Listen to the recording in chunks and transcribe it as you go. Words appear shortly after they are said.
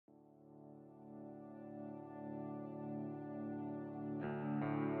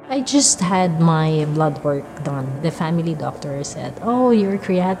I just had my blood work done. The family doctor said, "Oh, your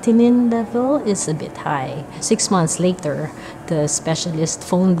creatinine level is a bit high." 6 months later, the specialist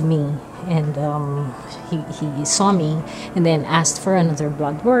phoned me and he saw me and then asked for another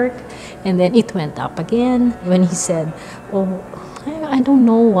blood work, and then it went up again when he said, "Oh, I don't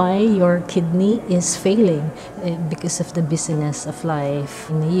know why your kidney is failing because of the busyness of life.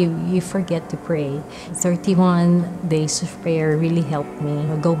 You forget to pray." 31 days of prayer really helped me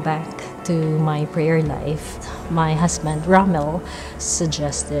go back to my prayer life. My husband, Ramel,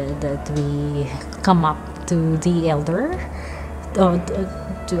 suggested that we come up to the elder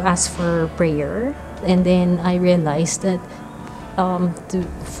to ask for prayer. And then I realized that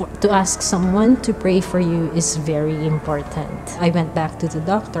to ask someone to pray for you is very important. I went back to the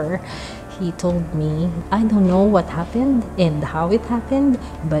doctor. He told me, "I don't know what happened and how it happened,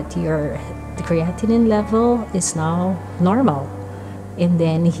 but your creatinine level is now normal." And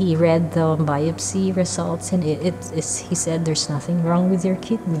then he read the biopsy results, and he said, "There's nothing wrong with your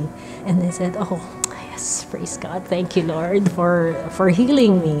kidney." And I said, "Oh, yes, praise God, thank you, Lord, for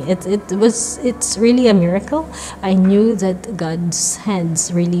healing me." It's really a miracle. I knew that God's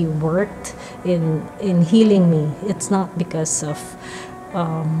hands really worked in healing me. It's not because of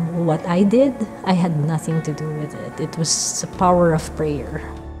what I did. I had nothing to do with it. It was the power of prayer.